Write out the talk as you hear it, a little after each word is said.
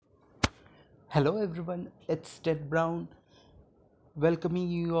Hello everyone, it's Ted Brown welcoming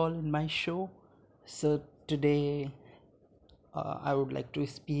you all in my show. So today I would like to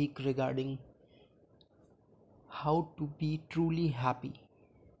speak regarding how to be truly happy.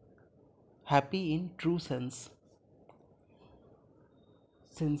 Happy in true sense.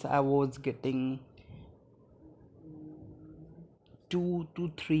 Since I was getting 2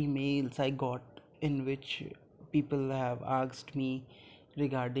 to 3 mails I got in which people have asked me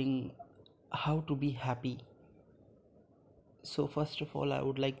regarding how to be happy. So first of all I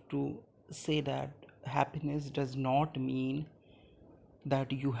would like to say that happiness does not mean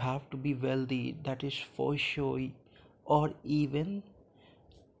that you have to be wealthy, that is for sure, or even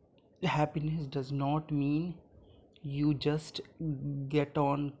happiness does not mean you just get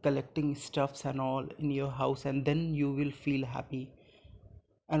on collecting stuffs and all in your house and then you will feel happy.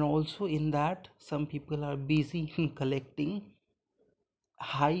 And also in that some people are busy in collecting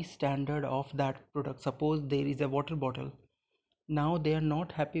high standard of that product. Suppose there is a water bottle, now they are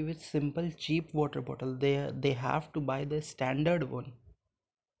not happy with simple cheap water bottle, they have to buy the standard one,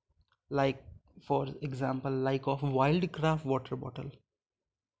 like for example like of wildcraft water bottle.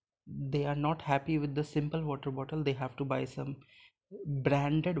 They are not happy with the simple water bottle, they have to buy some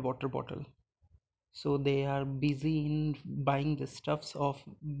branded water bottle. So they are busy in buying the stuffs of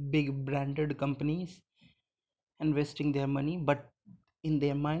big branded companies and wasting their money, but in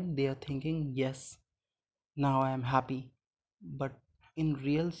their mind they are thinking, yes, now I am happy. But in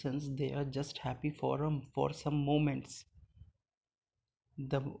real sense they are just happy for some moments.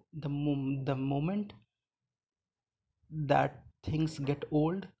 The moment that things get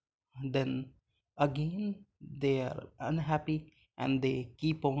old, then again they are unhappy and they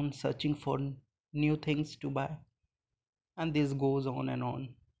keep on searching for new things to buy, and this goes on and on.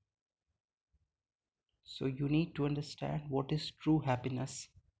 So you need to understand what is true happiness.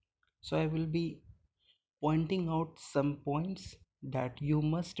 So I will be pointing out some points that you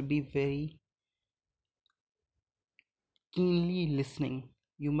must be very keenly listening.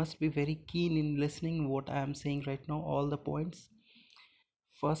 You must be very keen in listening what I am saying right now, all the points.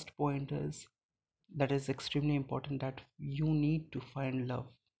 First point is that is extremely important, that you need to find love.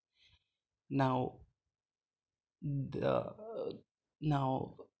 Now the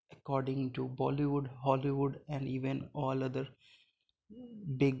now according to Bollywood, Hollywood, and even all other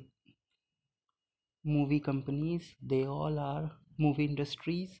big movie companies, they all are movie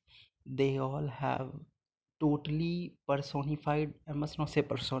industries, they all have totally personified, I must not say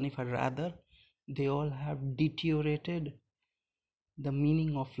personified, rather they all have deteriorated the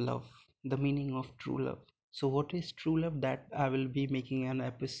meaning of love, the meaning of true love. So what is true love? That I will be making an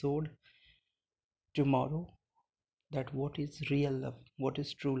episode tomorrow, that what is real love, what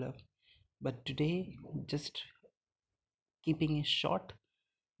is true love. But today, just keeping it short,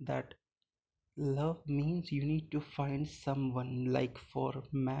 that love means you need to find someone. Like for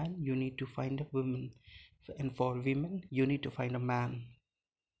man you need to find a woman, and for women you need to find a man.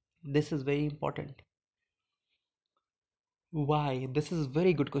 This is very important. Why? This is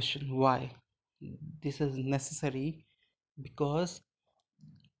very good question. Why this is necessary? Because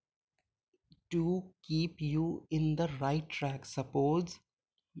to keep you in the right track. Suppose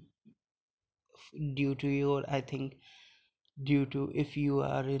due to your, I think, due to, if you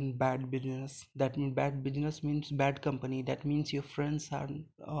are in bad business, that means bad business means bad company, that means your friends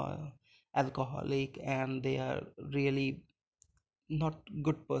are alcoholic and they are really not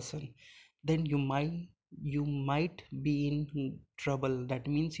good person, then you might be in trouble. That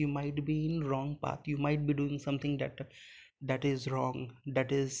means you might be in wrong path, you might be doing something that is wrong,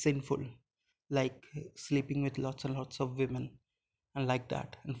 that is sinful, like sleeping with lots and lots of women and like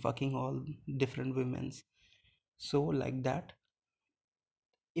that, and fucking all different women's. So like that,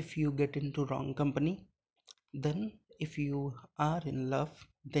 if you get into wrong company, then if you are in love,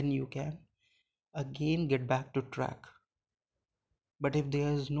 then you can again get back to track. But if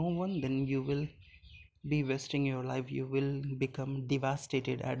there is no one, then you will be wasting your life, you will become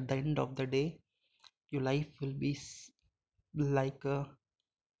devastated. At the end of the day your life will be like a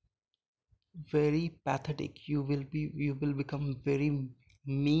very pathetic. You will become very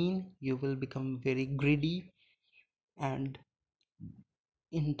mean, you will become very greedy, and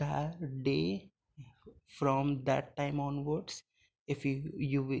entire day from that time onwards, if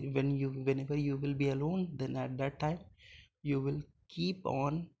whenever you will be alone, then at that time you will keep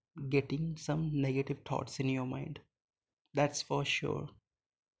on getting some negative thoughts in your mind. That's for sure.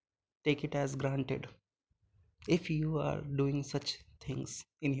 Take it as granted if you are doing such things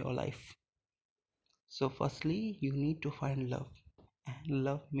in your life. So firstly you need to find love, and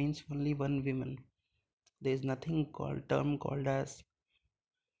love means only one woman. There is nothing called term called as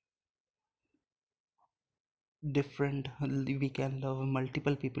different, we can love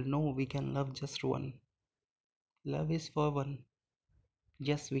multiple people. No, we can love just one. Love is for one.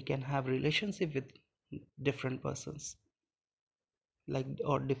 Yes, we can have relationship with different persons, like,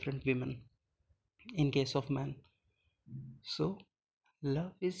 or different women in case of man. So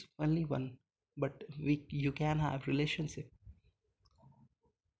love is only one, but we you can have relationship,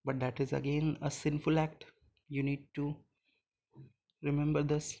 but that is again a sinful act. You need to remember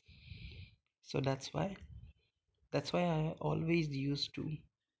this. So that's why I always used to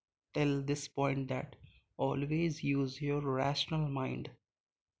tell this point, that always use your rational mind,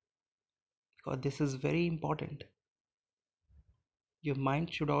 because this is very important. Your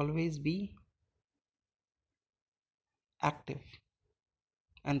mind should always be active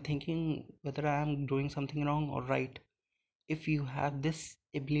and thinking whether I am doing something wrong or right. If you have this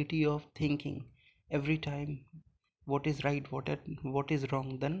ability of thinking every time what is right, what is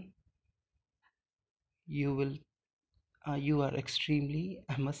wrong, then you will you are extremely,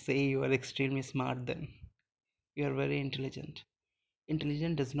 I must say, you are extremely smart. Then you are very intelligent.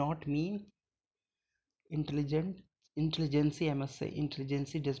 Intelligent does not mean intelligent intelligency, I must say,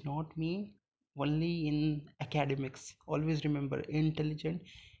 intelligency does not mean only in academics. Always remember, intelligent,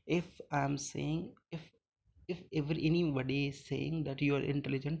 if I am saying, if ever anybody is saying that you are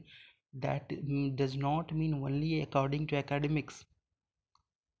intelligent, that does not mean only according to academics.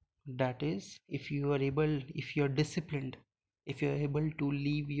 That is, if you are able, if you are disciplined, if you are able to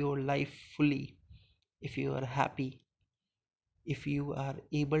live your life fully, if you are happy, if you are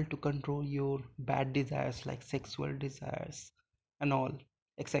able to control your bad desires like sexual desires and all,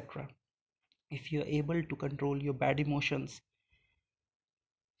 etc. If you are able to control your bad emotions,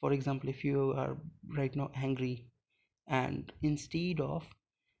 for example, if you are right now angry, and instead of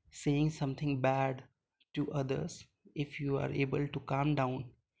saying something bad to others, if you are able to calm down,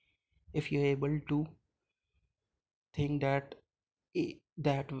 if you are able to think that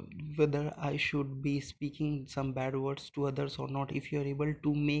that whether I should be speaking some bad words to others or not, if you are able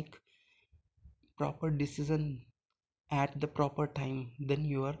to make proper decision at the proper time, then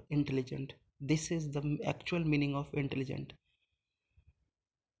you are intelligent. This is the actual meaning of intelligent.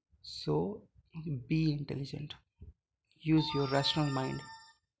 So be intelligent, use your rational mind.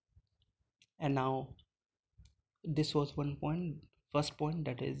 And now, this was one point, first point,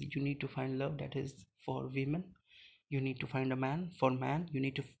 that is, you need to find love, that is for women. You need to find a man. For man, you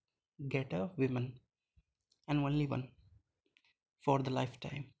need to get a woman, and only one, for the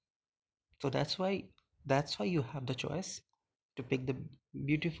lifetime. So that's why you have the choice to pick the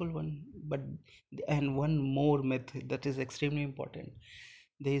beautiful one. But and one more myth that is extremely important: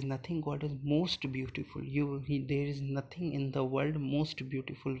 there is nothing called as most beautiful. There is nothing in the world most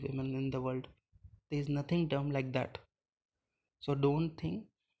beautiful women in the world. There is nothing term like that. So don't think.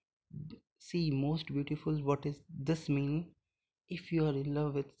 See, most beautiful, what is this mean? If you are in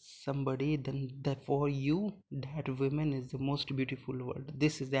love with somebody, then that for you, that woman is the most beautiful word.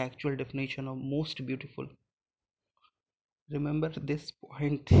 This is the actual definition of most beautiful. Remember this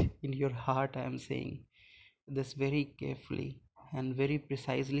point in your heart. I am saying this very carefully and very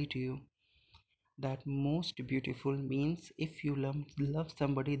precisely to you, that most beautiful means if you love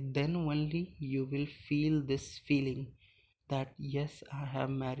somebody, then only you will feel this feeling that yes, I have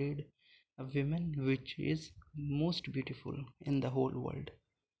married a woman which is most beautiful in the whole world.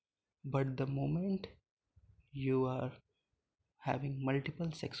 But the moment you are having multiple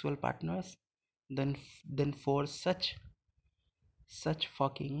sexual partners, then for such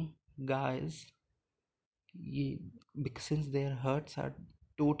fucking guys, since their hearts are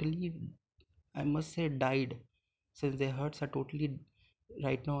totally, I must say, died, since their hearts are totally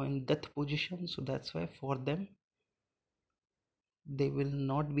right now in death position, so that's why for them, they will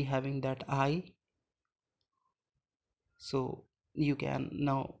not be having that eye. So you can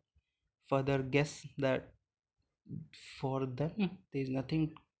now further guess that for them there is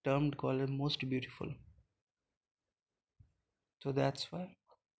nothing termed called most beautiful. So that's why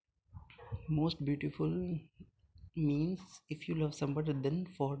most beautiful means if you love somebody, then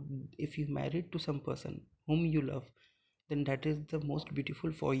for if you married to some person whom you love, then that is the most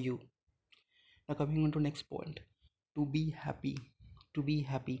beautiful for you. Now coming on to next point, to be happy. To be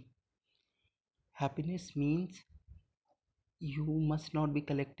happy, happiness means you must not be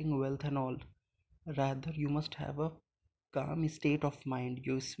collecting wealth and all. Rather, you must have a calm state of mind.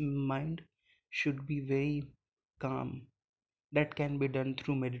 Your mind should be very calm. That can be done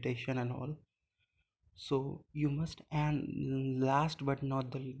through meditation and all. So you must, and last but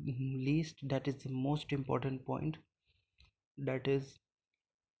not the least, that is the most important point, that is,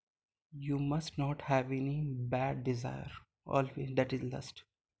 you must not have any bad desire. Always, that is lust.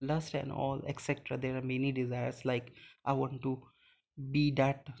 lust and all etc. There are many desires, like I want to be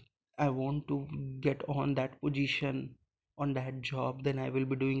that, I want to get on that position, on that job, then I will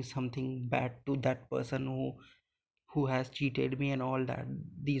be doing something bad to that person who has cheated me and all that.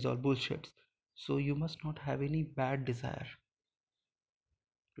 These are bullshits. So you must not have any bad desire.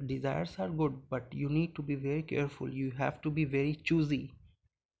 Desires are good, but you need to be very careful. You have to be very choosy,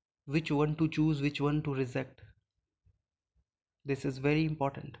 which one to choose, which one to reject. This is very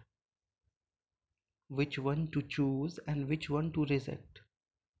important. Which one to choose and which one to reject.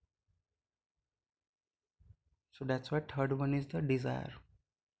 So that's why third one is the desire.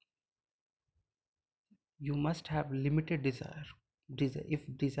 You must have limited desire. If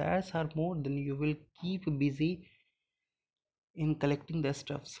desires are more, then you will keep busy in collecting the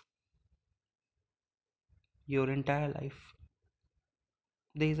stuffs your entire life.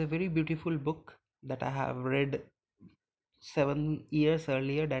 There is a very beautiful book that I have read 7 years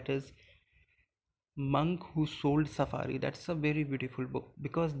earlier, that is Monk Who Sold Safari. That's a very beautiful book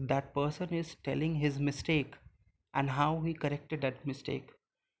because that person is telling his mistake and how he corrected that mistake.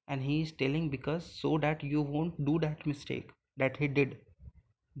 And he is telling because so that you won't do that mistake that he did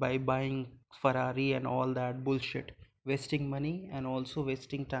by buying Ferrari and all that bullshit, wasting money and also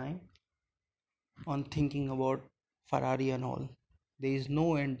wasting time on thinking about Ferrari and all. There is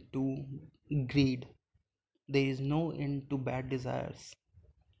no end to greed. There is no end to bad desires.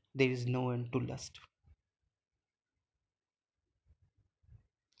 There is no end to lust.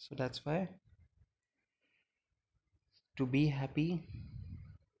 So that's why, to be happy,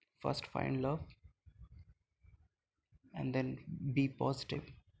 first find love and then be positive.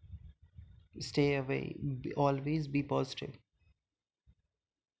 Stay away. Always be positive.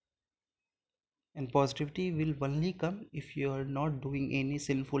 And positivity will only come if you are not doing any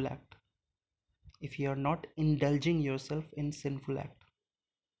sinful act. If you are not indulging yourself in sinful act.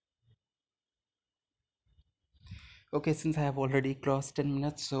 Okay, since I have already crossed 10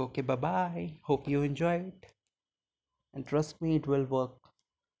 minutes, so okay, bye bye. Hope you enjoyed. And trust me, it will work.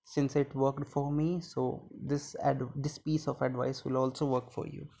 Since it worked for me, so this piece of advice will also work for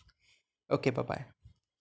you. Okay, bye bye.